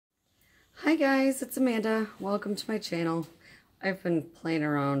Hi guys, it's Amanda. Welcome to my channel. I've been playing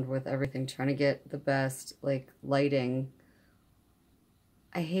around with everything, trying to get the best, lighting.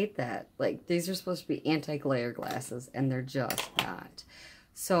 I hate that. These are supposed to be anti-glare glasses, and they're just not.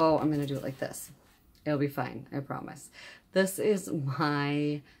 So I'm going to do it like this. It'll be fine, I promise. This is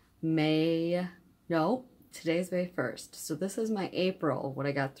my today's May 1st. So this is my April, what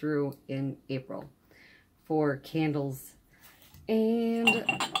I got through in April for candles and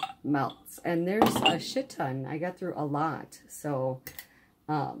melts, and there's a shit ton. I got through a lot, so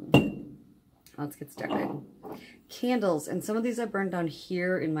let's get started. Candles, and some of these I burned down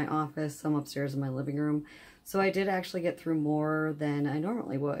here in my office, some upstairs in my living room, so I did actually get through more than I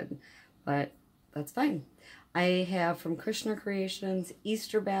normally would, but that's fine. I have from Krishna Creations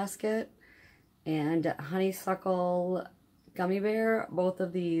Easter Basket and Honeysuckle Gummy Bear. Both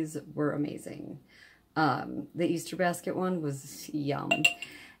of these were amazing. The Easter Basket one was yum.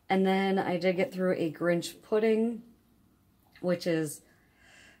 And then I did get through a Grinch pudding, which is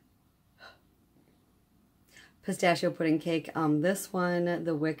pistachio pudding cake. This one,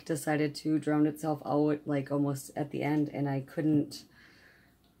 the wick decided to drown itself out almost at the end, and I couldn't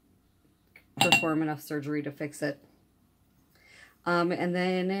perform enough surgery to fix it. And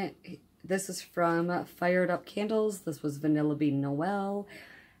then this is from Fired Up Candles. This was Vanilla Bean Noel.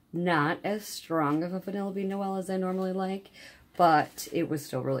 Not as strong of a Vanilla Bean Noel as I normally like, but it was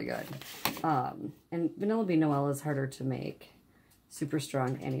still really good. And Vanilla Bean Noel is harder to make super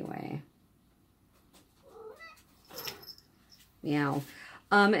strong anyway. Meow.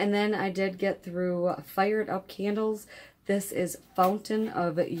 And then I did get through Fired Up Candles. This is Fountain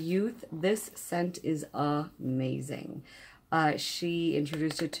of Youth. This scent is amazing. She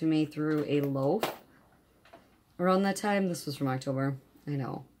introduced it to me through a loaf around that time. This was from October. I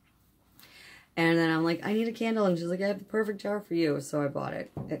know. And then I'm like, I need a candle. And she's like, I have the perfect jar for you. So I bought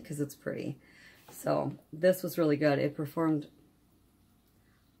it because it's pretty. So this was really good. It performed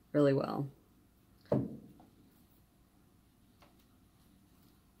really well.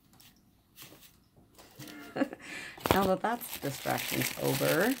 Now that that's distractions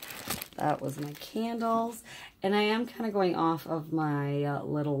over, that was my candles. And I am kind of going off of my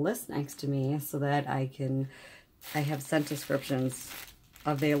little list next to me so that I have scent descriptions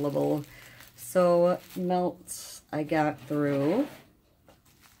available. So melts I got through.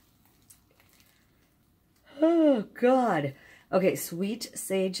 Oh God. Okay, Sweet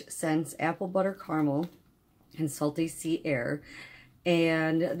Sage Scents, Apple Butter Caramel, and Salty Sea Air.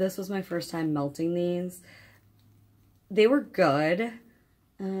 And this was my first time melting these. They were good.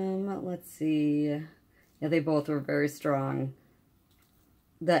 Let's see. Yeah, they both were very strong.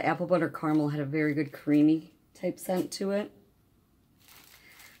 The Apple Butter Caramel had a very good creamy type scent to it.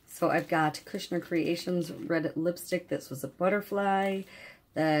 So I've got Krishna Creations Red Lipstick. This was a butterfly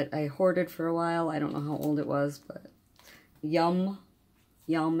that I hoarded for a while. I don't know how old it was, but yum,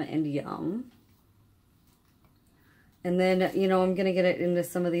 yum, and yum. And then, you know, I'm going to get it into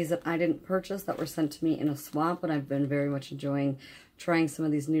some of these that I didn't purchase that were sent to me in a swap, but I've been very much enjoying trying some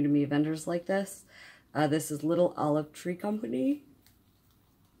of these new to me vendors like this. This is Little Olive Tree Company.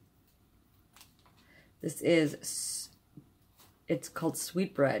 This is... It's called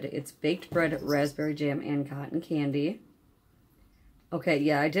Sweet Bread. It's baked bread, raspberry jam, and cotton candy. Okay,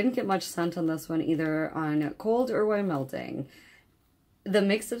 yeah, I didn't get much scent on this one, either on cold or when melting. The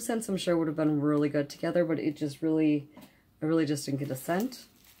mix of scents, I'm sure, would have been really good together, but it just really, I really just didn't get a scent.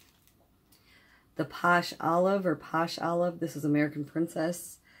 The Posh Olive, or Posh Olive, this is American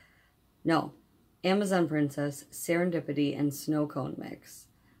Princess. No, Amazon Princess, Serendipity, and Snow Cone Mix,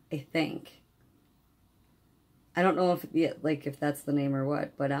 I think. I don't know if if that's the name or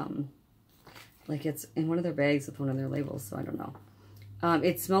what, but it's in one of their bags with one of their labels, so I don't know.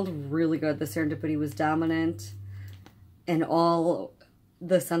 It smelled really good. The Serendipity was dominant, and all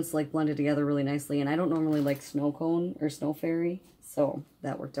the scents blended together really nicely. And I don't normally like Snow Cone or Snow Fairy, so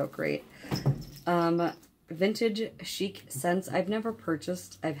that worked out great. Vintage Chic Scents I've never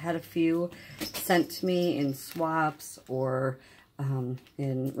purchased. I've had a few sent to me in swaps or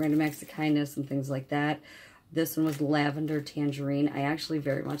in Random Acts of Kindness and things like that. This one was Lavender Tangerine. I actually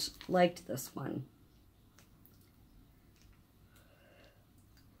very much liked this one.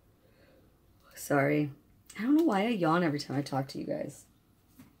 Sorry. I don't know why I yawn every time I talk to you guys.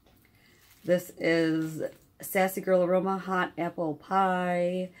 This is Sassy Girl Aroma Hot Apple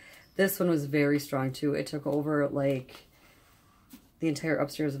Pie. This one was very strong too. It took over the entire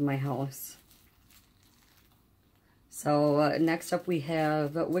upstairs of my house. So next up we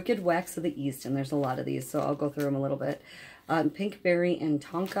have Wicked Wax of the East, and there's a lot of these, so I'll go through them a little bit. Pink Berry and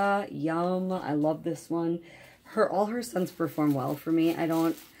Tonka, yum. I love this one. All her scents perform well for me. I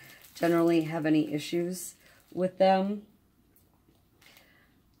don't generally have any issues with them.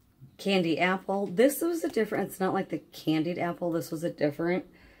 Candy apple. This was a different, it's not like the candied apple. This was a different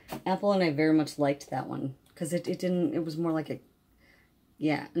apple, and I very much liked that one. Because it was more like a,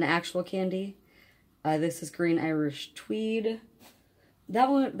 yeah, an actual candy. This is green Irish tweed.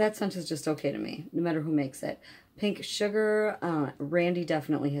 That scent is just okay to me, no matter who makes it. Pink sugar. Randy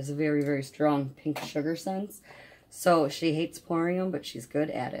definitely has a very, very strong pink sugar scents. So she hates pouring them, but she's good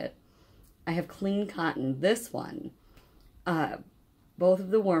at it. I have clean cotton. This one, both of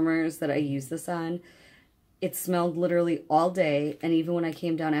the warmers that I use this on, it smelled literally all day, and even when I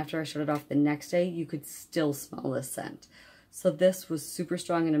came down after I shut it off the next day, you could still smell this scent. So this was super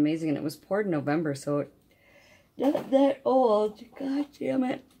strong and amazing, and it was poured in November, so it not that old. God damn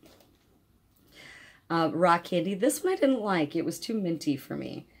it. Rock candy. This one I didn't like. It was too minty for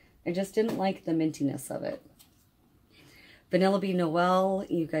me. I just didn't like the mintiness of it. Vanilla Bean Noel.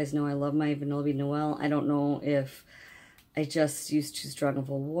 You guys know I love my Vanilla Bean Noel. I don't know if I just used too strong of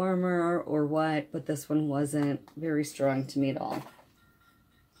a warmer or what, but this one wasn't very strong to me at all.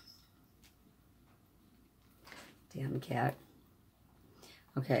 Damn cat.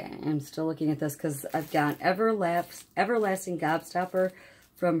 Okay, I'm still looking at this because I've got Everlasting Gobstopper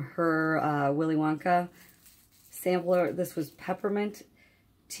from her Willy Wonka sampler. This was peppermint,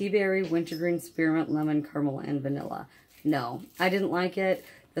 tea berry, wintergreen, spearmint, lemon, caramel, and vanilla. No, I didn't like it.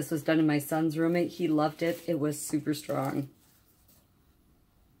 This was done in my son's roommate. He loved it. It was super strong.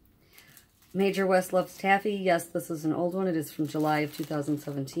 Major West Loves Taffy. Yes, this is an old one. It is from July of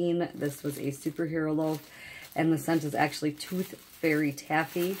 2017. This was a superhero loaf, and the scent is actually Tooth Fairy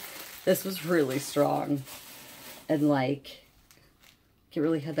Taffy. This was really strong, and like, it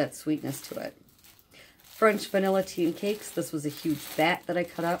really had that sweetness to it. French Vanilla Tea and Cakes. This was a huge bat that I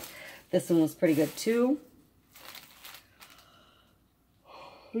cut up. This one was pretty good too.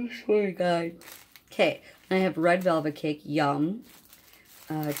 I swear to God. Okay, I have Red Velvet Cake. Yum.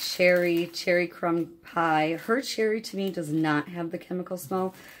 Cherry crumb pie. Her cherry to me does not have the chemical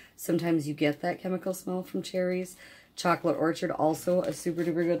smell. Sometimes you get that chemical smell from cherries. Chocolate Orchard, also a super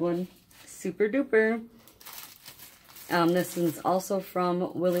duper good one. Super duper. This one's also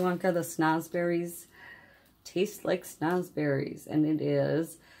from Willy Wonka, the Snozberries. Tastes like snozberries, and it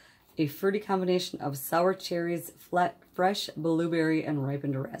is a fruity combination of sour cherries, fresh blueberry, and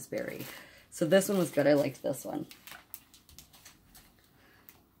ripened raspberry. So this one was good. I liked this one.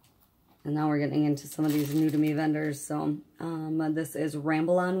 And now we're getting into some of these new to me vendors. So this is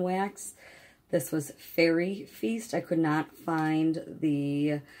Ramble On Wax. This was Fairy Feast. I could not find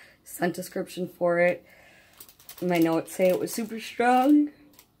the scent description for it. My notes say it was super strong.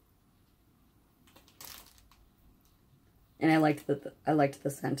 And I liked the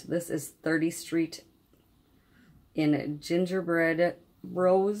scent. This is 30th Street in Gingerbread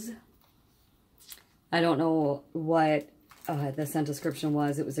Rose. I don't know what the scent description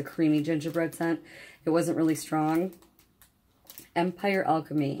was. It was a creamy gingerbread scent. It wasn't really strong. Empire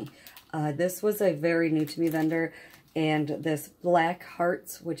Alchemy. This was a very new to me vendor. And this Black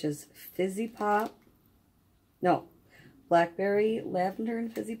Hearts, which is Fizzy Pop. No, Blackberry, Lavender,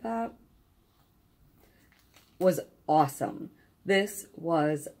 and Fizzy Pop, was awesome. This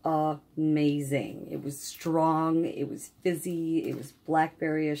was amazing. It was strong. It was fizzy. It was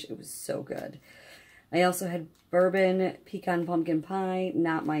blackberry-ish. It was so good. I also had Bourbon Pecan Pumpkin Pie.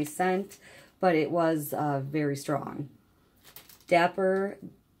 Not my scent, but it was very strong. Dapper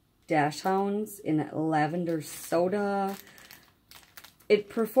Dash Hounds in Lavender Soda. It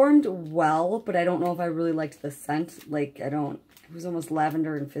performed well, but I don't know if I really liked the scent. Like, it was almost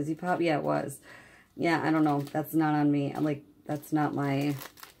lavender and fizzy pop. Yeah, it was. Yeah, I don't know. That's not on me. That's not my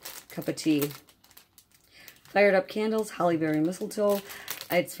cup of tea. Fired Up Candles, Holly Berry Mistletoe.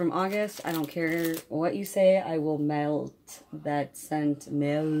 It's from August. I don't care what you say. I will melt that scent.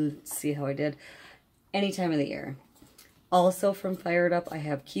 Melt. See how I did? Any time of the year. Also from Fired Up, I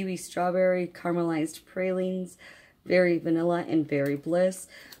have Kiwi Strawberry, Caramelized Pralines, Berry Vanilla, and Berry Bliss.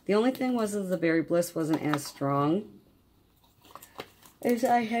 The only thing was the Berry Bliss wasn't as strong as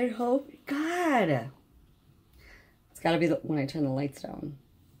I had hoped. God! It's got to be when I turn the lights down.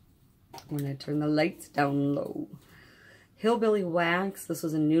 When I turn the lights down low. Hillbilly Wax. This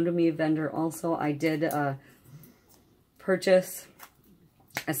was a new to me vendor also. I did purchase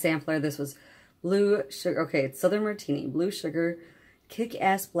a sampler. This was Blue Sugar. Okay, it's Southern Martini. Blue Sugar,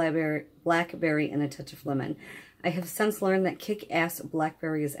 Kick-Ass Blackberry, and a touch of lemon. I have since learned that Kick-Ass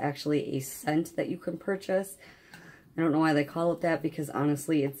Blackberry is actually a scent that you can purchase. I don't know why they call it that, because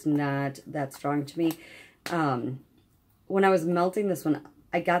honestly, it's not that strong to me. When I was melting this one,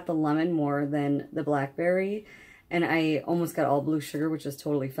 I got the lemon more than the blackberry, And I almost got all blue sugar, which is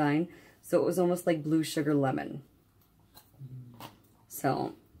totally fine. So it was almost like blue sugar lemon.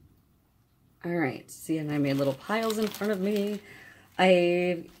 So, all right. See, and I made little piles in front of me.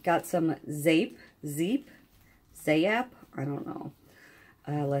 I got some Zayap. I don't know.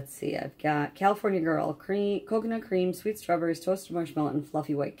 Let's see. I've got California Girl, coconut cream, sweet strawberries, toasted marshmallow, and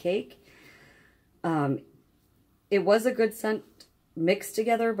fluffy white cake. It was a good scent mixed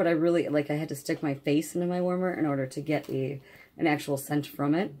together, but I really, like, I had to stick my face into my warmer in order to get an actual scent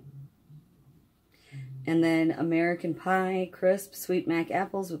from it. And then American Pie, crisp, sweet mac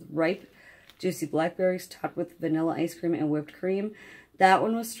apples with ripe, juicy blackberries topped with vanilla ice cream and whipped cream. That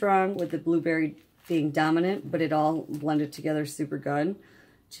one was strong with the blueberry being dominant, but it all blended together super good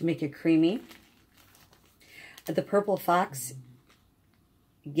to make it creamy. The Purple Fox,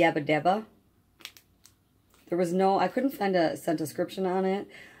 Yabba Dabba. There was no, I couldn't find a scent description on it.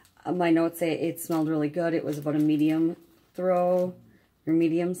 My notes say it smelled really good. It was about a medium throw, or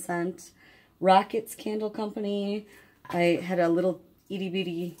medium scent. Rockets Candle Company. I had a little itty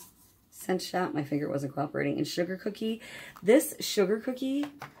bitty scent shot. My finger wasn't cooperating. And Sugar Cookie. This Sugar Cookie,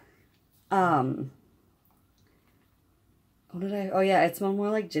 what did I, oh yeah, it smelled more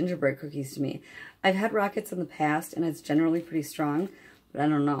like gingerbread cookies to me. I've had Rockets in the past, and it's generally pretty strong, but I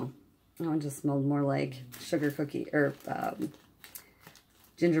don't know. That one just smelled more like sugar cookie, or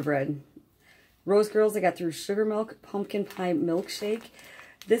gingerbread. Rose Girls, I got through Sugar Milk Pumpkin Pie Milkshake.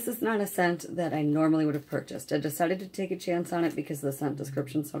 This is not a scent that I normally would have purchased. I decided to take a chance on it because the scent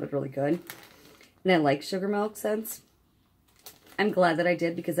description sounded really good. And I like sugar milk scents. I'm glad that I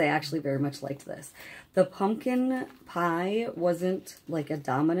did because I actually very much liked this. The pumpkin pie wasn't like a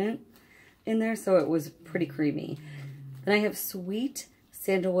dominant in there, so it was pretty creamy. Then I have Sweet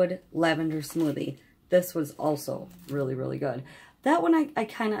Sandalwood Lavender Smoothie. This was also really, really good. That one I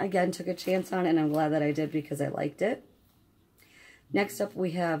kind of, again, took a chance on, and I'm glad that I did because I liked it. Next up,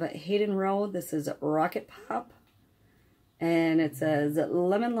 we have Hayden Road. This is Rocket Pop. And it says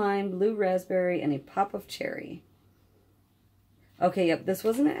lemon lime, blue raspberry, and a pop of cherry. Okay, yep, this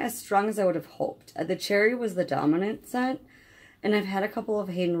wasn't as strong as I would have hoped. The cherry was the dominant scent, and I've had a couple of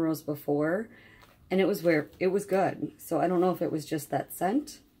Hayden Rose before, and it was good. So I don't know if it was just that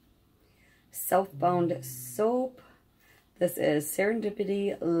scent. Southbound Soap. This is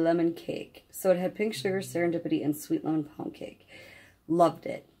Serendipity Lemon Cake. So it had pink sugar, serendipity, and sweet lemon pound cake. Loved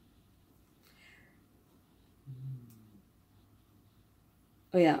it.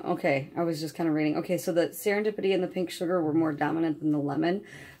 Oh yeah, okay. I was just kind of reading. Okay, so the serendipity and the pink sugar were more dominant than the lemon.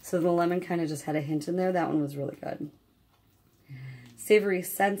 So the lemon kind of just had a hint in there. That one was really good. Savory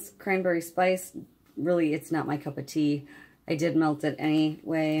Scents, Cranberry Spice. Really, it's not my cup of tea. I did melt it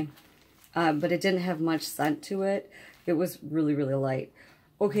anyway. But it didn't have much scent to it. It was really, really light.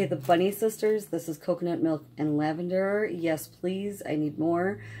 Okay, the Bunny Sisters. This is coconut milk and lavender. Yes, please. I need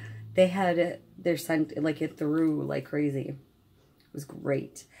more. They had their scent, like, it through like crazy. It was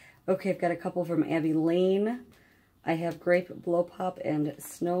great. Okay, I've got a couple from Abbey Lane. I have Grape Blow Pop and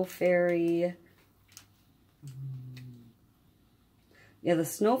Snow Fairy. Yeah, the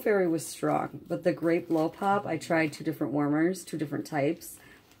Snow Fairy was strong, but the Grape Blow Pop, I tried 2 different warmers, 2 different types,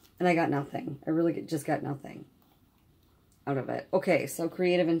 and I got nothing. I really just got nothing out of it. Okay, so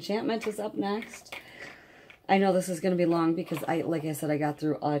Creative Enchantment is up next. I know this is going to be long because, like I said, I got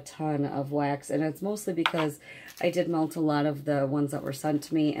through a ton of wax, and it's mostly because I did melt a lot of the ones that were sent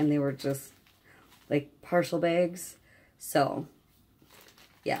to me, and they were just, like, partial bags. So,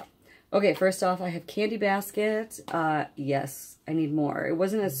 yeah. Okay, first off, I have Candy Basket. Yes, I need more. It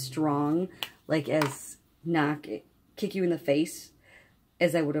wasn't as strong, like, as kick you in the face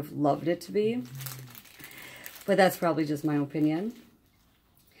as I would have loved it to be. But that's probably just my opinion.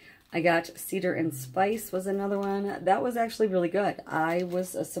 I got Cedar and Spice was another one. That was actually really good. I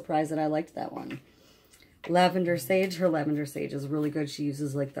was surprised that I liked that one. Lavender Sage. Her Lavender Sage is really good. She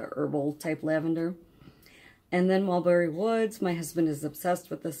uses like the herbal type lavender. And then Mulberry Woods. My husband is obsessed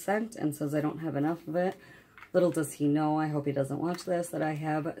with the scent and says I don't have enough of it. Little does he know, I hope he doesn't watch this, that I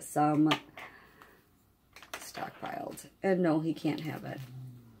have some stockpiled. And no, he can't have it.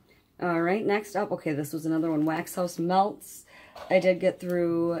 Alright, next up. Okay, this was another one. Wax House Melts. I did get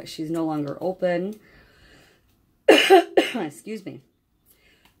through She's No Longer Open. Excuse me.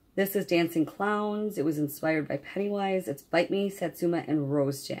 This is Dancing Clowns. It was inspired by Pennywise. It's Bite Me, Satsuma, and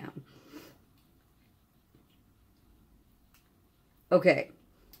Rose Jam. Okay,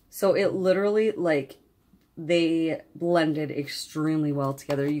 so it literally, like, they blended extremely well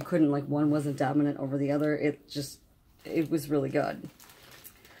together. You couldn't, like, one wasn't dominant over the other. It was really good.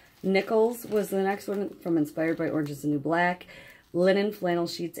 Nickels was the next one from Inspired by Orange is the New Black. Linen, Flannel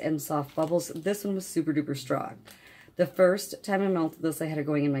Sheets, and Soft Bubbles. This one was super duper strong. The first time I melted this, I had it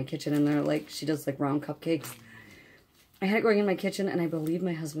going in my kitchen, and they're like, she does like round cupcakes. I had it going in my kitchen, and I believe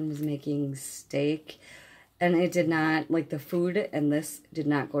my husband was making steak, and it did not, like the food and this did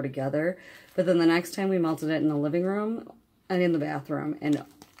not go together. But then the next time we melted it in the living room and in the bathroom, and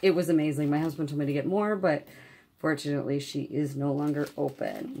it was amazing. My husband told me to get more, but fortunately she is no longer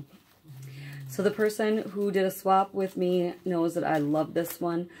open. So the person who did a swap with me knows that I love this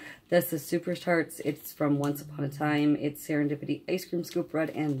one. This is Super Tarts. It's from Once Upon a Time. It's Serendipity ice cream scoop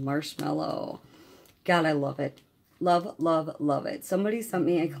bread and marshmallow. God, I love it. Love, love, love it. Somebody sent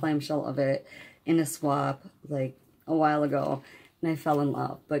me a clamshell of it in a swap like a while ago, and I fell in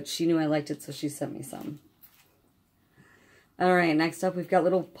love. But she knew I liked it, so she sent me some. All right, next up we've got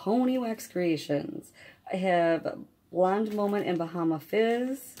little pony wax creations. I have Blonde Moment and Bahama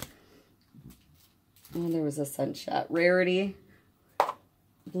Fizz. Oh, there was a Sunshot. Rarity.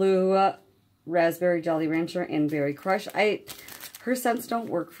 Blue Raspberry Jolly Rancher and Berry Crush. Her scents don't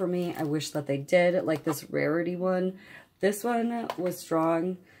work for me. I wish that they did. Like this Rarity one. This one was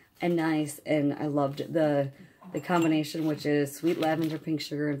strong and nice, and I loved the combination, which is sweet lavender, pink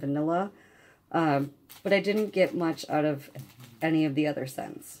sugar, and vanilla. But I didn't get much out of any of the other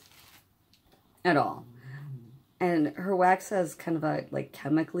scents at all. And her wax has kind of a like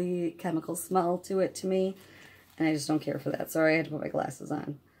chemical smell to it to me, and I just don't care for that. Sorry, I had to put my glasses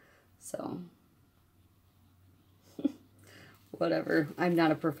on. So whatever. I'm not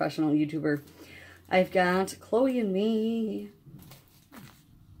a professional YouTuber. I've got Chloe and Me.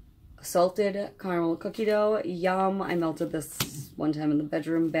 Salted caramel cookie dough. Yum. I melted this one time in the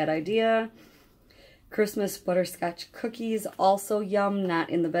bedroom. Bad idea. Christmas butterscotch cookies. Also yum.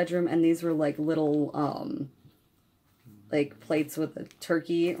 Not in the bedroom. And these were like little, like plates with a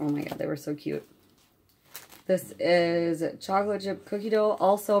turkey. Oh my god, they were so cute. This is chocolate chip cookie dough.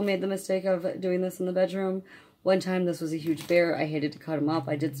 Also made the mistake of doing this in the bedroom. One time this was a huge bear. I hated to cut him up.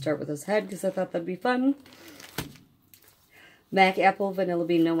 I did start with his head because I thought that'd be fun. Mac Apple Vanilla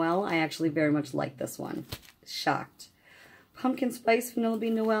Bean Noel. I actually very much like this one. Shocked. Pumpkin Spice Vanilla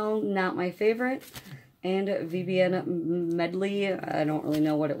Bean Noel. Not my favorite. And VBN Medley. I don't really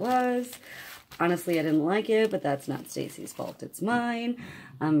know what it was. Honestly, I didn't like it, but that's not Stacy's fault. It's mine.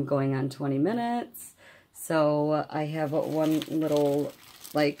 I'm going on 20 minutes. So I have one little,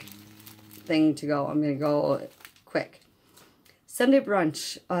 like, thing to go. I'm going to go quick. Sunday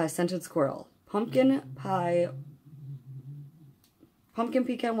Brunch, Scented Squirrel. Pumpkin pie, pumpkin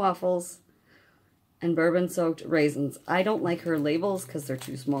pecan waffles, and bourbon-soaked raisins. I don't like her labels because they're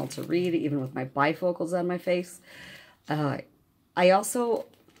too small to read, even with my bifocals on my face. I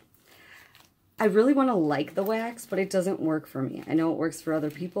really want to like the wax, but it doesn't work for me. I know it works for other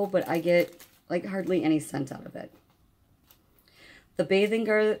people, but I get like hardly any scent out of it. The Bathing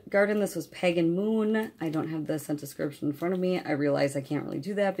Garden, this was Pagan Moon. I don't have the scent description in front of me. I realize I can't really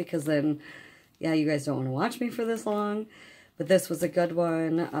do that because then, yeah, you guys don't want to watch me for this long. But this was a good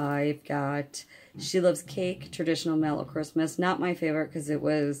one. I've got She Loves Cake, Traditional Mellow Christmas. Not my favorite because it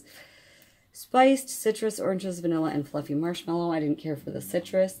was spiced, citrus, oranges, vanilla, and fluffy marshmallow. I didn't care for the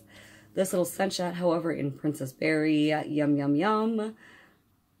citrus. This little scent shot, however, in Princess Berry. Yum, yum, yum.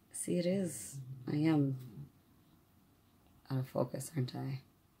 See, it is. I am out of focus, aren't I?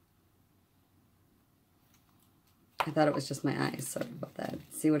 I thought it was just my eyes. Sorry about that.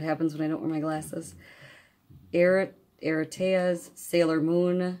 See what happens when I don't wear my glasses. Aratea's Sailor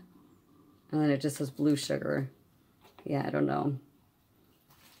Moon. And then it just says Blue Sugar. Yeah, I don't know.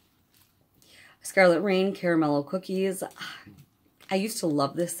 Scarlet Rain Caramello Cookies. I used to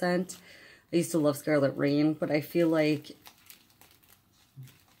love this scent. I used to love Scarlet Rain, but I feel like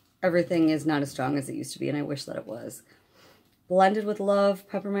everything is not as strong as it used to be, and I wish that it was. Blended with Love,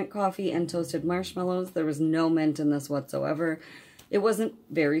 Peppermint Coffee, and Toasted Marshmallows. There was no mint in this whatsoever. It wasn't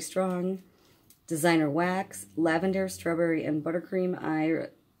very strong. Designer Wax, Lavender, Strawberry, and Buttercream. I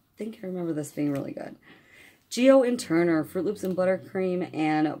think I remember this being really good. Geo and Turner, Fruit Loops and Buttercream,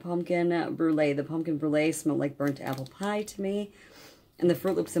 and Pumpkin Brulee. The Pumpkin Brulee smelled like burnt apple pie to me. And the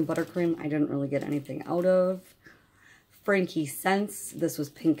Fruit Loops and Buttercream, I didn't really get anything out of. Frankie Scents. This was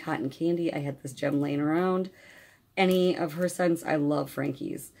Pink Cotton Candy. I had this gem laying around. Any of her scents, I love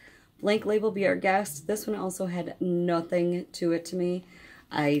Frankie's. Blank Label, Be Our Guest. This one also had nothing to it to me.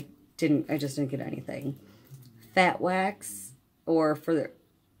 I just didn't get anything. Fat Wax, or For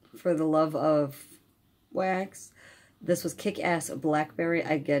the Love of Wax. This was Kick-Ass Blackberry.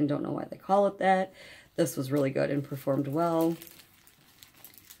 I, again, don't know why they call it that. This was really good and performed well.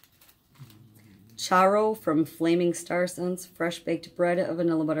 Charo from Flaming Star Scents. Fresh Baked Bread,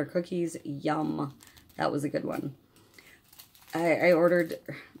 Vanilla Butter Cookies. Yum. That was a good one. I ordered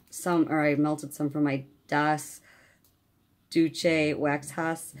some, or I melted some from my Das Duce Wax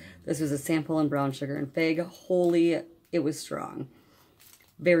Haas. This was a sample in brown sugar and fig. Holy, it was strong.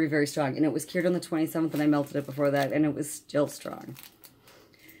 Very, very strong. And it was cured on the 27th, and I melted it before that, and it was still strong.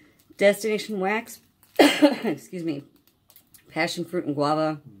 Destination Wax, excuse me, passion fruit and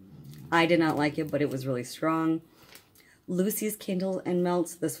guava. I did not like it, but it was really strong. Lucy's Candle and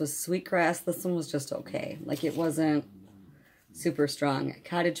Melts. This was sweetgrass. This one was just okay. Like, it wasn't super strong.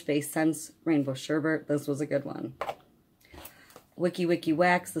 Cottage Bay Scents Rainbow Sherbet. This was a good one. Wiki Wiki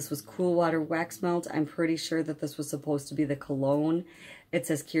Wax. This was Cool Water Wax Melt. I'm pretty sure that this was supposed to be the cologne. It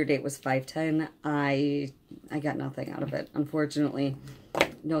says cure date was 5/10. I got nothing out of it, unfortunately.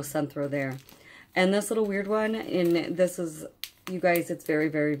 No scent throw there. And this little weird one, and this is, you guys, it's very,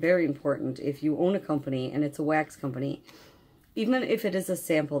 very, very important. If you own a company and it's a wax company, even if it is a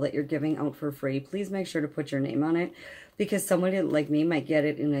sample that you're giving out for free, please make sure to put your name on it, because somebody like me might get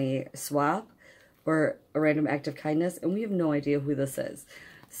it in a swap or a random act of kindness, and we have no idea who this is.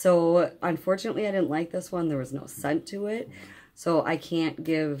 So, unfortunately, I didn't like this one. There was no scent to it. So, I can't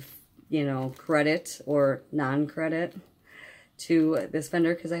give, you know, credit or non-credit to this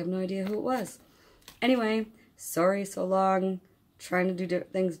vendor because I have no idea who it was. Anyway, sorry so long. Trying to do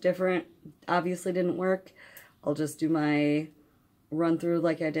things different. Obviously didn't work. I'll just do my run through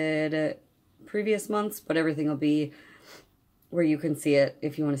like I did previous months, but everything will be where you can see it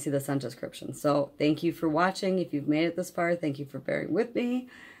if you want to see the scent description. So thank you for watching. If you've made it this far, thank you for bearing with me.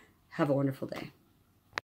 Have a wonderful day.